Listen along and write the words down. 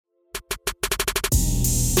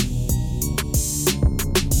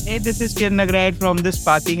Hey, this is Kirnagrad from the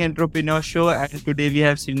Sparking Entrepreneur Show, and today we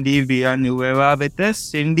have Cindy Villanueva with us.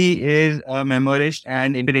 Cindy is a memoirist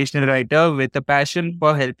and inspirational writer with a passion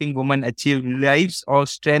for helping women achieve lives of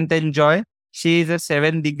strength and joy. She is a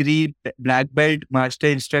 7th degree black belt master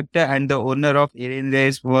instructor and the owner of Erin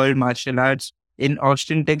Ray's World Martial Arts in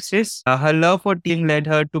Austin, Texas. Her love for teaching led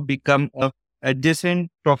her to become a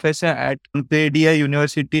adjunct professor at Concordia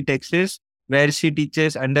University, Texas, where she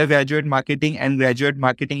teaches undergraduate marketing and graduate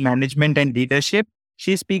marketing management and leadership.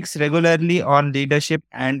 She speaks regularly on leadership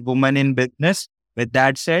and women in business. With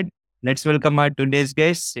that said, let's welcome our today's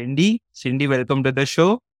guest, Cindy. Cindy, welcome to the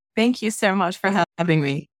show. Thank you so much for having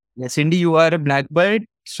me. Cindy, you are a black belt.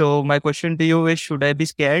 So my question to you is, should I be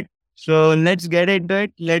scared? So let's get into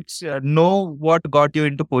it. Let's know what got you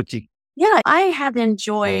into coaching. Yeah, I have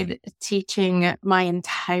enjoyed teaching my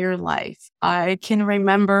entire life. I can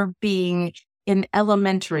remember being in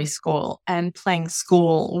elementary school and playing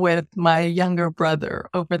school with my younger brother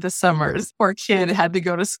over the summers. Poor kid had to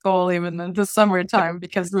go to school even in the summertime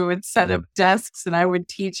because we would set up desks and I would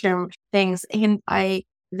teach him things. And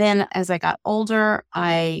then as I got older,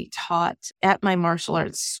 I taught at my martial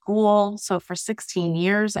arts school. So for 16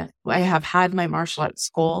 years, I have had my martial arts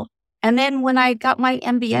school. And then when I got my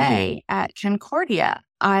MBA at Concordia,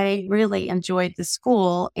 I really enjoyed the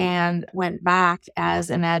school and went back as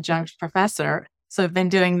an adjunct professor. So I've been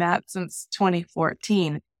doing that since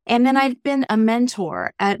 2014. And then I've been a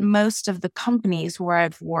mentor at most of the companies where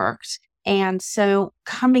I've worked. And so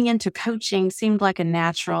coming into coaching seemed like a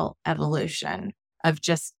natural evolution of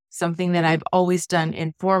just something that I've always done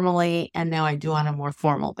informally, and now I do on a more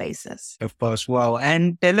formal basis. Of course. Wow.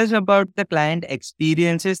 And tell us about the client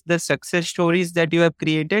experiences, the success stories that you have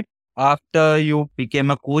created after you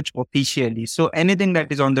became a coach officially. So anything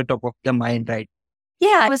that is on the top of the mind, right?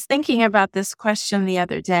 Yeah, I was thinking about this question the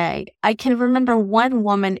other day. I can remember one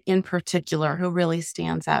woman in particular who really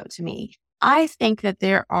stands out to me. I think that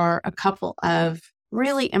there are a couple of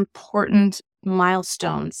really important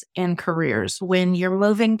milestones in careers when you're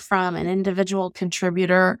moving from an individual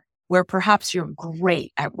contributor where perhaps you're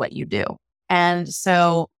great at what you do. And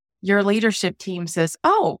so your leadership team says,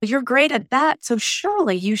 oh, you're great at that. So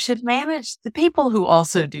surely you should manage the people who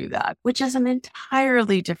also do that, which is an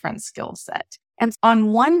entirely different skill set. And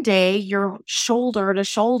on one day, you're shoulder to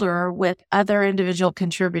shoulder with other individual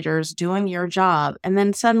contributors doing your job. And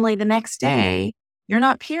then suddenly the next day, you're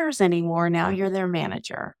not peers anymore. Now you're their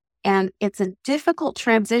manager. And it's a difficult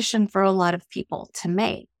transition for a lot of people to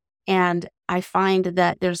make. And I find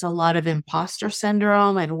that there's a lot of imposter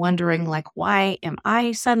syndrome and wondering why am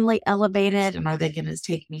I suddenly elevated? And are they going to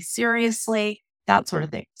take me seriously? That sort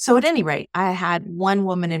of thing. So at any rate, I had one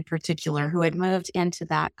woman in particular who had moved into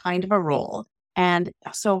that kind of a role. And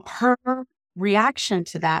so her reaction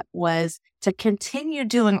to that was to continue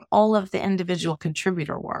doing all of the individual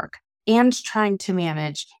contributor work and trying to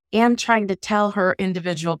manage and trying to tell her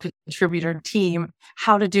individual contributor team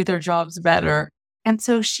how to do their jobs better. And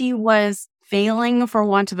so she was failing, for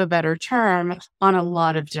want of a better term, on a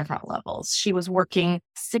lot of different levels. She was working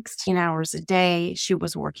 16 hours a day. She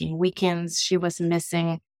was working weekends. She was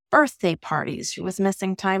missing birthday parties. She was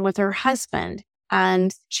missing time with her husband,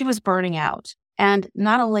 and she was burning out. And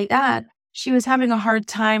not only that, she was having a hard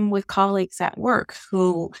time with colleagues at work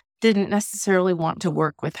who didn't necessarily want to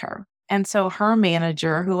work with her. And so her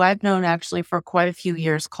manager, who I've known actually for quite a few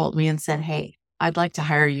years, called me and said, hey, I'd like to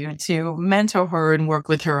hire you to mentor her and work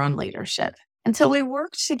with her on leadership. And so we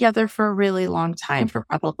worked together for a really long time, for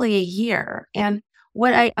probably a year. And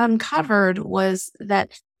what I uncovered was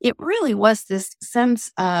that it really was this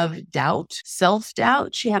sense of doubt,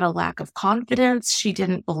 self-doubt. She had a lack of confidence. She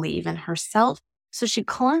didn't believe in herself. So she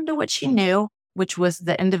clung to what she knew, which was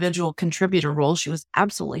the individual contributor role. She was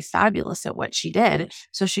absolutely fabulous at what she did.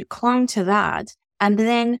 So she clung to that. And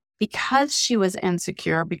then because she was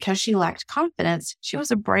insecure, because she lacked confidence, she was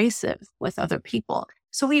abrasive with other people.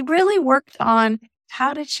 So we really worked on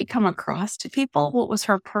how did she come across to people? What was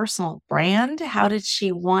her personal brand? How did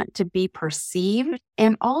she want to be perceived?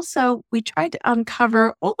 And also we tried to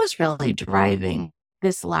uncover what was really driving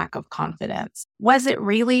this lack of confidence. Was it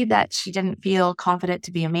really that she didn't feel confident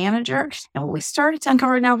to be a manager? And we started to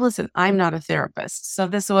uncover, now listen, I'm not a therapist, so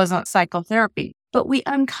this wasn't psychotherapy, but we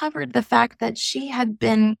uncovered the fact that she had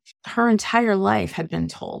been, her entire life had been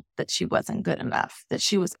told that she wasn't good enough, that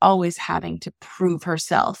she was always having to prove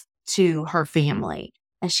herself to her family.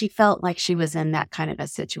 And she felt like she was in that kind of a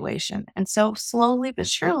situation. And so slowly but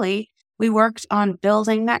surely, we worked on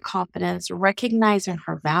building that confidence, recognizing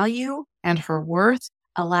her value and her worth,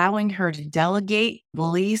 allowing her to delegate,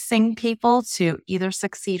 releasing people to either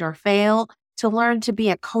succeed or fail, to learn to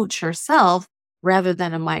be a coach herself, rather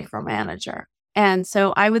than a micromanager. And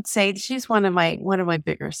so I would say she's one of my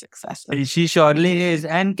bigger successes. She surely is.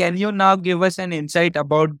 And can you now give us an insight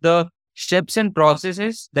about the steps and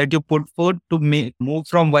processes that you put forth to move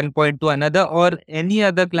from one point to another, or any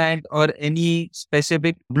other client, or any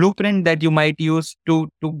specific blueprint that you might use to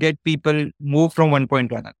get people move from one point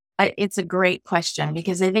to another? It's a great question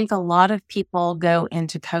because I think a lot of people go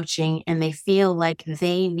into coaching and they feel like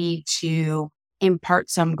they need to impart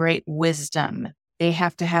some great wisdom. They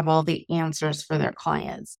have to have all the answers for their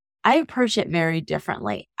clients. I approach it very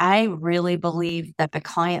differently. I really believe that the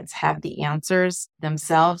clients have the answers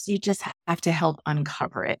themselves. You just have to help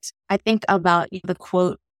uncover it. I think about the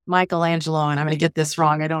quote Michelangelo, and I'm going to get this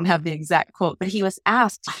wrong. I don't have the exact quote, but he was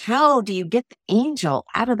asked, how do you get the angel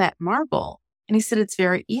out of that marble? And he said, it's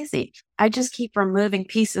very easy. I just keep removing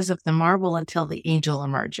pieces of the marble until the angel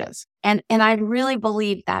emerges. And I really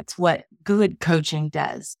believe that's what good coaching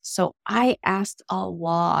does. So I asked a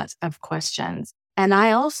lot of questions. And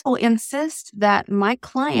I also insist that my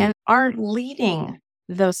clients are leading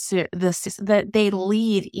that they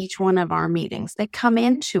lead each one of our meetings. They come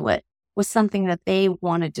into it with something that they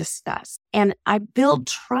want to discuss. And I build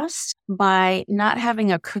trust by not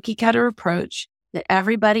having a cookie cutter approach that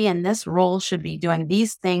everybody in this role should be doing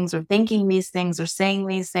these things or thinking these things or saying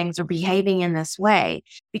these things or behaving in this way,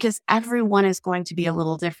 because everyone is going to be a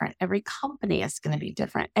little different. Every company is going to be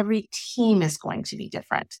different. Every team is going to be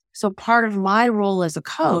different. So part of my role as a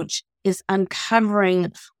coach is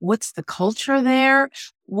uncovering what's the culture there,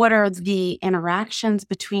 what are the interactions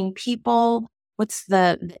between people, what's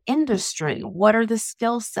the industry, what are the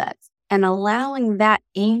skill sets, and allowing that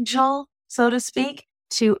angel, so to speak,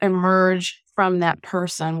 to emerge from that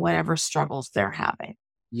person, whatever struggles they're having.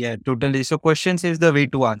 Yeah, totally. So questions is the way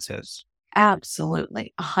to answers.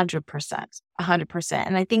 Absolutely. 100%. 100%.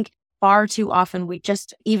 And I think far too often we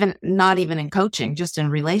just, not even in coaching, just in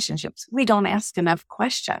relationships, we don't ask enough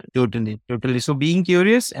questions. Totally. So being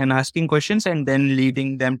curious and asking questions and then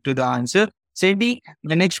leading them to the answer. Cindy,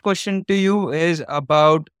 the next question to you is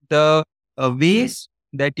about the ways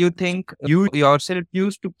that you think you yourself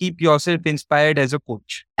use to keep yourself inspired as a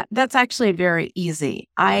coach. That's actually very easy.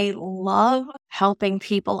 I love helping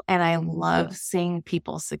people and I love seeing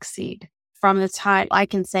people succeed. From the time I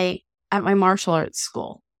can say at my martial arts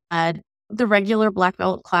school, I had the regular black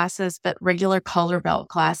belt classes, but regular color belt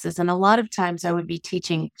classes. And a lot of times I would be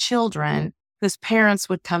teaching children whose parents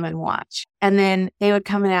would come and watch. And then they would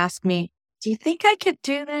come and ask me, do you think I could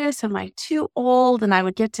do this? Am I too old? And I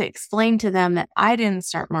would get to explain to them that I didn't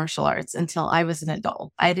start martial arts until I was an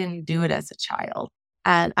adult. I didn't do it as a child.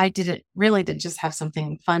 And I did it really to just have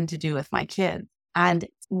something fun to do with my kids. And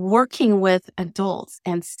working with adults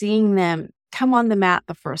and seeing them come on the mat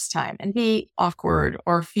the first time and be awkward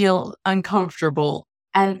or feel uncomfortable,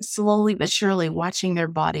 and slowly but surely watching their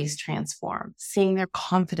bodies transform, seeing their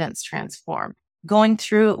confidence transform, going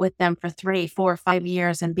through it with them for 3, 4, 5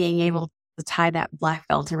 years and being able to tie that black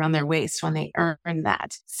belt around their waist when they earn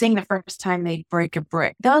that, seeing the first time they break a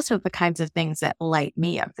brick. Those are the kinds of things that light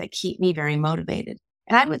me up, that keep me very motivated.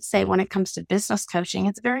 And I would say when it comes to business coaching,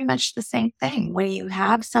 it's very much the same thing. When you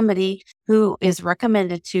have somebody who is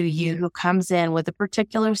recommended to you, who comes in with a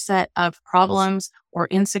particular set of problems or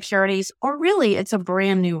insecurities, or really it's a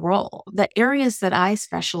brand new role. The areas that I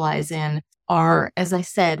specialize in are, as I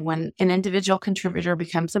said, when an individual contributor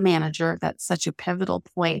becomes a manager, that's such a pivotal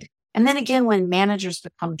point. And then again, when managers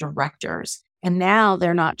become directors, and now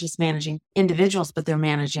they're not just managing individuals, but they're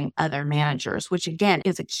managing other managers, which again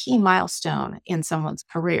is a key milestone in someone's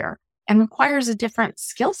career and requires a different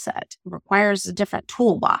skill set, requires a different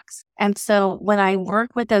toolbox. And so when I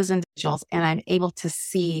work with those individuals and I'm able to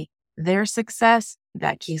see their success,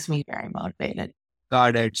 that keeps me very motivated.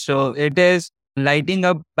 Got it. So it is lighting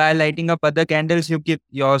up other candles, you keep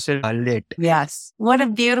yourself lit. Yes. What a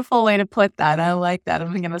beautiful way to put that. I like that.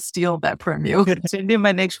 I'm going to steal that from you. Cindy,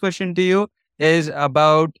 my next question to you is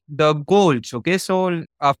about the goals. Okay. So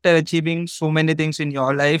after achieving so many things in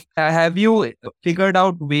your life, have you figured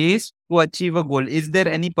out ways to achieve a goal? Is there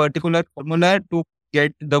any particular formula to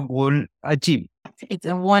get the goal achieved? It's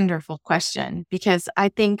a wonderful question because I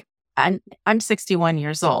think I'm 61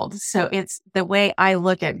 years old. So it's the way I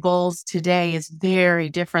look at goals today is very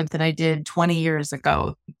different than I did 20 years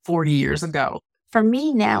ago, 40 years ago. For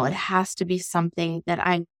me now, it has to be something that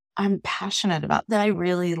I'm passionate about, that I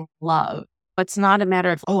really love. It's not a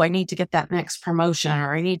matter of, I need to get that next promotion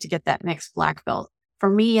or I need to get that next black belt. For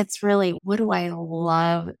me, it's really, what do I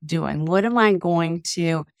love doing? What am I going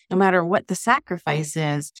to, no matter what the sacrifice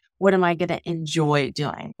is, what am I going to enjoy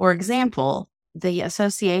doing? For example, the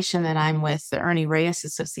association that I'm with, the Ernie Reyes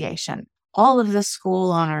Association, all of the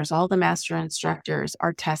school owners, all the master instructors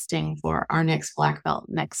are testing for our next black belt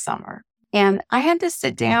next summer. And I had to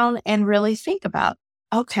sit down and really think about,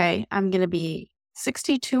 okay, I'm going to be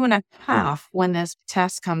 62 and a half when this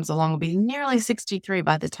test comes along. I'll be nearly 63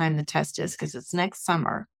 by the time the test is, because it's next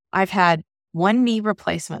summer. I've had 1 knee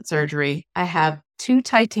replacement surgery. I have 2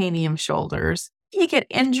 titanium shoulders. You get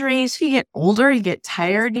injuries, you get older, you get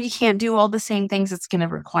tired, you can't do all the same things. It's going to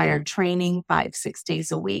require training 5-6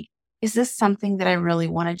 days a week. Is this something that I really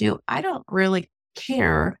want to do? I don't really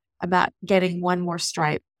care about getting 1 more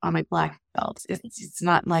stripe on my black belt. It's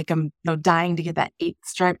not like I'm dying to get that 8th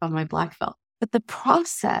stripe on my black belt. But the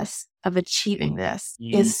process of achieving this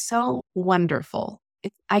is so wonderful.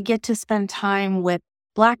 I get to spend time with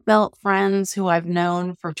black belt friends who I've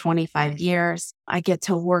known for 25 years. I get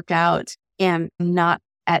to work out and not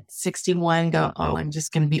at 61 go, oh, I'm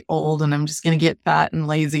just going to be old and I'm just going to get fat and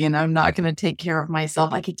lazy and I'm not going to take care of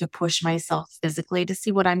myself. I get to push myself physically to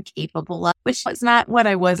see what I'm capable of, which was not what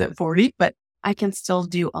I was at 40, but I can still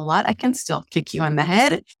do a lot. I can still kick you in the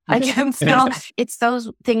head. I can still, it's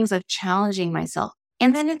those things of challenging myself.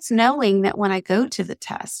 And then it's knowing that when I go to the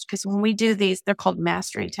test, because when we do these, they're called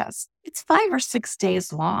mastery tests. It's 5 or 6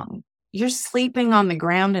 days long. You're sleeping on the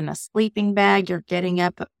ground in a sleeping bag. You're getting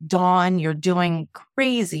up at dawn. You're doing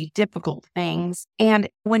crazy, difficult things. And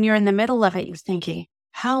when you're in the middle of it, you're thinking,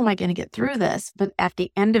 how am I going to get through this? But at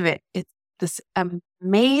the end of it, it's this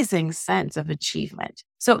amazing sense of achievement.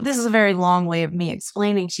 So this is a very long way of me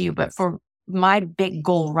explaining to you, but for my big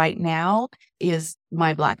goal right now is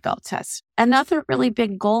my black belt test. Another really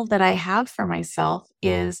big goal that I have for myself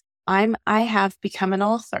is I have become an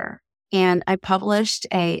author. And I published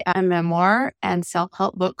a memoir and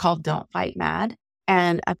self-help book called Don't Fight Mad.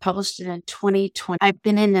 And I published it in 2020. I've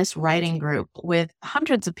been in this writing group with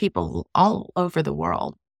hundreds of people all over the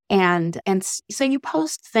world. And so you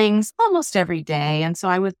post things almost every day. And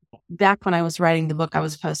so back when I was writing the book, I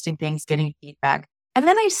was posting things, getting feedback. And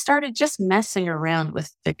then I started just messing around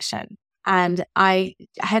with fiction. And I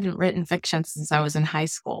hadn't written fiction since I was in high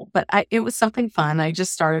school, but it was something fun. I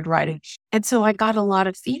just started writing. And so I got a lot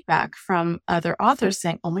of feedback from other authors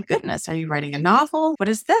saying, oh my goodness, are you writing a novel? What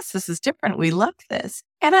is this? This is different. We love this.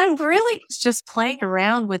 And I really was just playing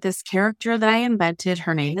around with this character that I invented.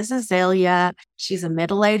 Her name is Azalea. She's a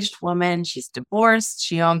middle-aged woman. She's divorced.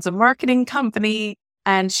 She owns a marketing company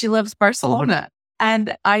and she lives in Barcelona.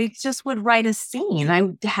 And I just would write a scene. I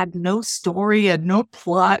had no story, had no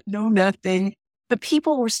plot, no nothing. But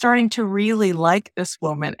people were starting to really like this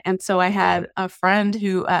woman. And so I had a friend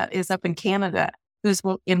who is up in Canada, who's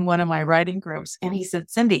in one of my writing groups. And he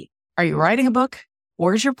said, Cindy, are you writing a book?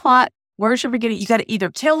 Where's your plot? Where's your beginning? You got to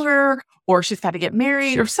either kill her or she's got to get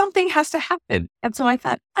married or something has to happen. And so I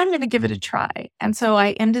thought, I'm going to give it a try. And so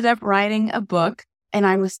I ended up writing a book and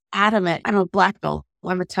I was adamant. I'm a black belt.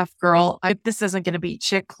 I'm a tough girl. This isn't going to be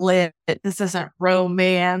chick lit. This isn't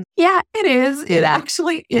romance. Yeah, it is. It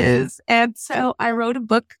actually is. And so I wrote a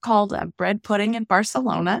book called Bread Pudding in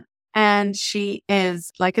Barcelona. And she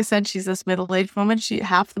is, like I said, she's this middle-aged woman.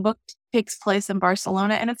 Half the book takes place in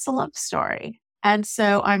Barcelona and it's a love story. And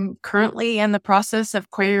so I'm currently in the process of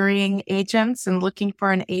querying agents and looking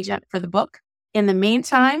for an agent for the book. In the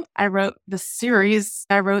meantime, I wrote the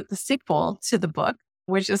sequel to the book,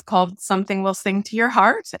 which is called Something Will Sing to Your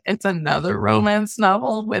Heart. It's another romance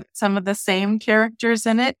novel with some of the same characters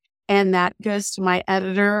in it. And that goes to my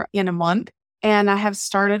editor in a month. And I have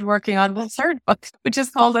started working on the 3rd book, which is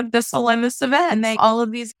called A Thistle and the Civet. And all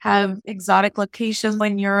of these have exotic locations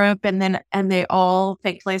in Europe. And they all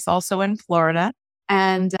take place also in Florida.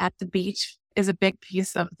 And at the beach is a big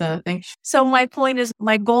piece of the thing. So my point is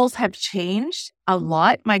my goals have changed a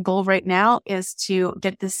lot. My goal right now is to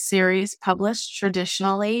get this series published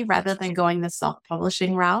traditionally rather than going the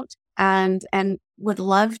self-publishing route, and would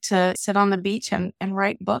love to sit on the beach and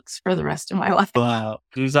write books for the rest of my life. Wow,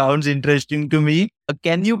 this sounds interesting to me.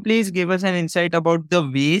 Can you please give us an insight about the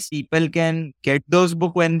ways people can get those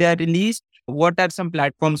books when they are released? What are some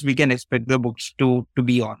platforms we can expect the books to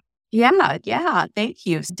be on? Yeah. Thank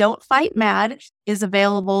you. Don't Fight Mad is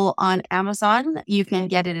available on Amazon. You can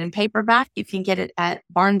get it in paperback. You can get it at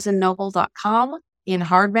barnesandnoble.com in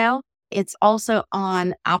hardbound. It's also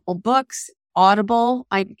on Apple Books, Audible.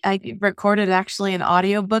 I recorded actually an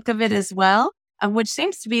audiobook of it as well, which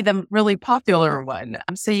seems to be the really popular one.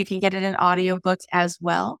 So you can get it in audiobooks as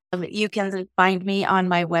well. You can find me on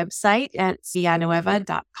my website at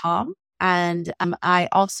villanueva.com. And I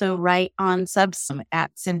also write on Substack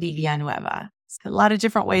at Cindy Villanueva. So a lot of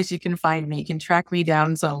different ways you can find me. You can track me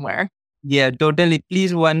down somewhere. Yeah, totally.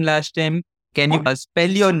 Please, one last time, can you spell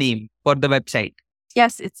your name for the website?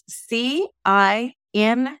 Yes, it's CINDY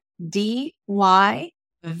Dyvilanue.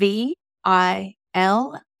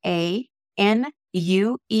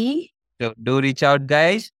 So do reach out,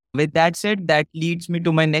 guys. With that said, that leads me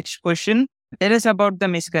to my next question. Tell us about the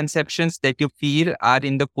misconceptions that you feel are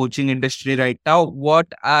in the coaching industry right now. What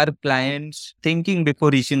are clients thinking before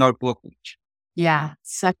reaching out to a coach? Yeah,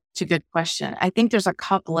 such a good question. I think there's a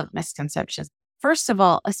couple of misconceptions. First of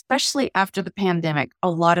all, especially after the pandemic, a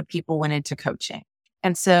lot of people went into coaching.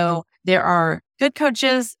 And so there are good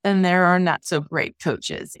coaches and there are not so great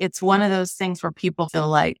coaches. It's one of those things where people feel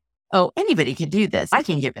like, oh, anybody can do this. I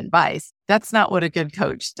can give advice. That's not what a good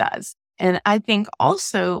coach does. And I think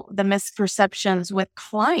also the misperceptions with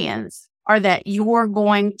clients are that you're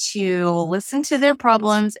going to listen to their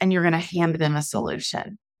problems and you're going to hand them a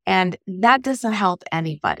solution. And that doesn't help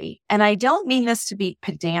anybody. And I don't mean this to be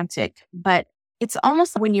pedantic, but it's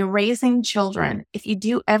almost when you're raising children, if you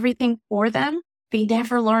do everything for them, they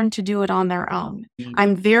never learn to do it on their own.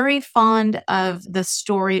 I'm very fond of the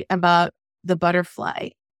story about the butterfly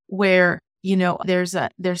where, there's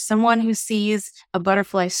someone who sees a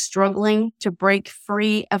butterfly struggling to break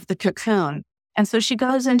free of the cocoon. And so she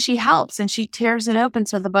goes and she helps and she tears it open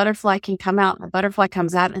so the butterfly can come out. The butterfly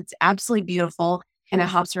comes out and it's absolutely beautiful. And it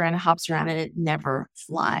hops around and it never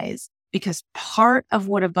flies. Because part of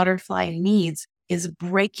what a butterfly needs is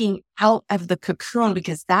breaking out of the cocoon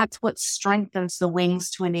because that's what strengthens the wings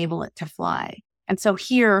to enable it to fly. And so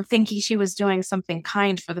here, thinking she was doing something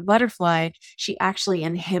kind for the butterfly, she actually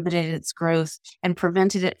inhibited its growth and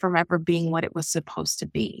prevented it from ever being what it was supposed to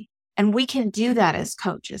be. And we can do that as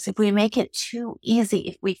coaches. If we make it too easy,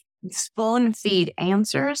 if we spoon feed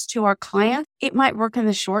answers to our clients, it might work in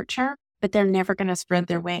the short term, but they're never going to spread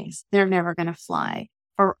their wings. They're never going to fly.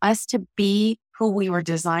 For us to be who we were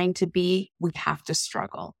designed to be, we have to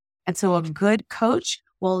struggle. And so a good coach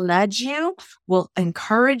will nudge you, will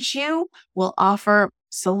encourage you, will offer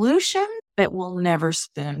solutions, but will never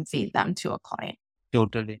spoon feed them to a client.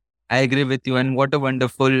 Totally. I agree with you. And what a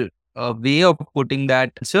wonderful way of putting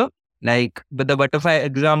that. So, like with the butterfly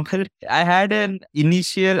example, I had an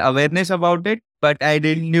initial awareness about it, but I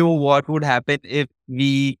didn't know what would happen if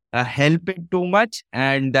we help it too much.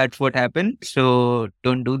 And that's what happened. So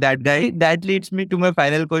don't do that, guys. That leads me to my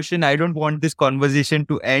final question. I don't want this conversation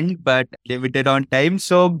to end, but limited on time.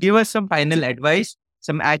 So give us some final advice,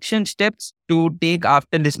 some action steps to take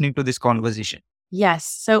after listening to this conversation. Yes.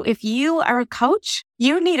 So if you are a coach,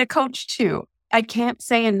 you need a coach too. I can't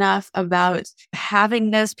say enough about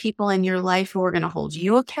having those people in your life who are going to hold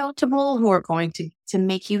you accountable, who are going to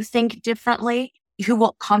make you think differently, who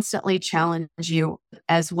will constantly challenge you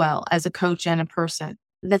as well as a coach and a person.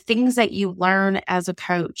 The things that you learn as a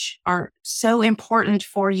coach are so important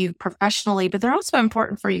for you professionally, but they're also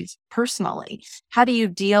important for you personally. How do you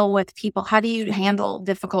deal with people? How do you handle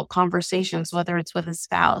difficult conversations, whether it's with a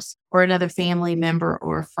spouse or another family member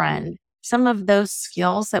or a friend? Some of those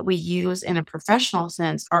skills that we use in a professional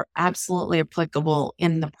sense are absolutely applicable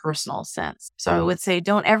in the personal sense. So I would say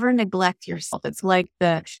don't ever neglect yourself. It's like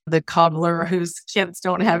the cobbler whose kids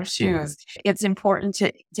don't have shoes. It's important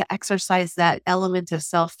to exercise that element of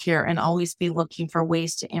self-care and always be looking for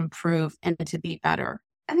ways to improve and to be better.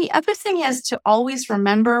 And the other thing is to always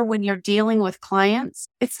remember when you're dealing with clients,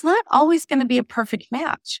 it's not always going to be a perfect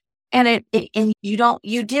match. And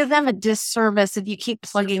you do them a disservice if you keep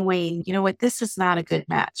plugging away. You know what? This is not a good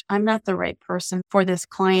match. I'm not the right person for this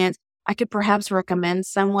client. I could perhaps recommend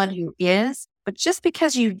someone who is, but just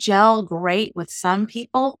because you gel great with some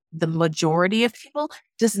people, the majority of people,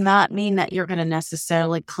 does not mean that you're going to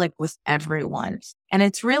necessarily click with everyone. And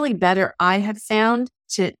it's really better, I have found,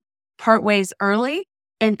 to part ways early.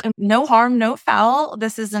 And no harm, no foul.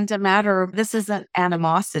 This isn't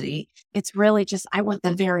animosity. It's really just, I want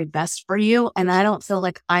the very best for you. And I don't feel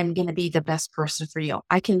like I'm going to be the best person for you.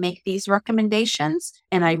 I can make these recommendations.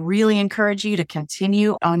 And I really encourage you to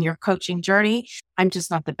continue on your coaching journey. I'm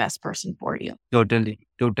just not the best person for you. Totally.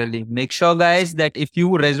 Make sure, guys, that if you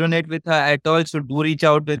resonate with her at all, so do reach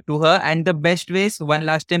out to her. And the best ways, one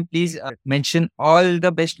last time, please mention all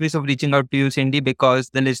the best ways of reaching out to you, Cindy,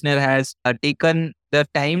 because the listener has taken the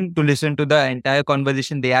time to listen to the entire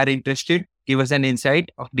conversation. They are interested. Give us an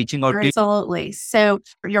insight of reaching out to you. Absolutely. So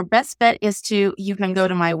your best bet is you can go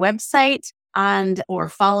to my website or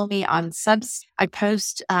follow me on Subs. I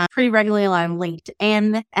post pretty regularly on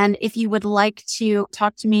LinkedIn. And if you would like to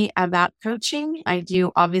talk to me about coaching, I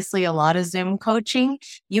do obviously a lot of Zoom coaching.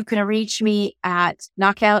 You can reach me at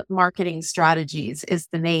Knockout Marketing Strategies is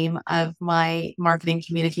the name of my marketing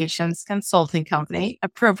communications consulting company,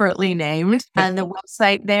 appropriately named. And the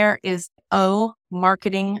website there is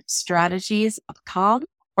omarketingstrategies.com,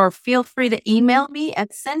 or feel free to email me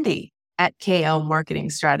at Cindy at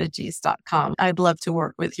klmarketingstrategies.com. I'd love to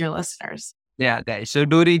work with your listeners. Yeah, guys. So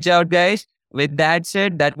do reach out, guys. With that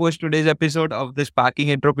said, that was today's episode of the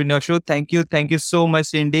Sparking Entrepreneur Show. Thank you. Thank you so much,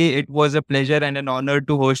 Cindy. It was a pleasure and an honor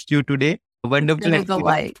to host you today. Wonderful. It's been a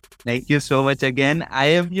delight. Thank you so much again. I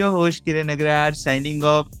am your host, Kiran Agrar, signing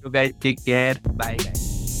off. You guys take care. Bye, guys.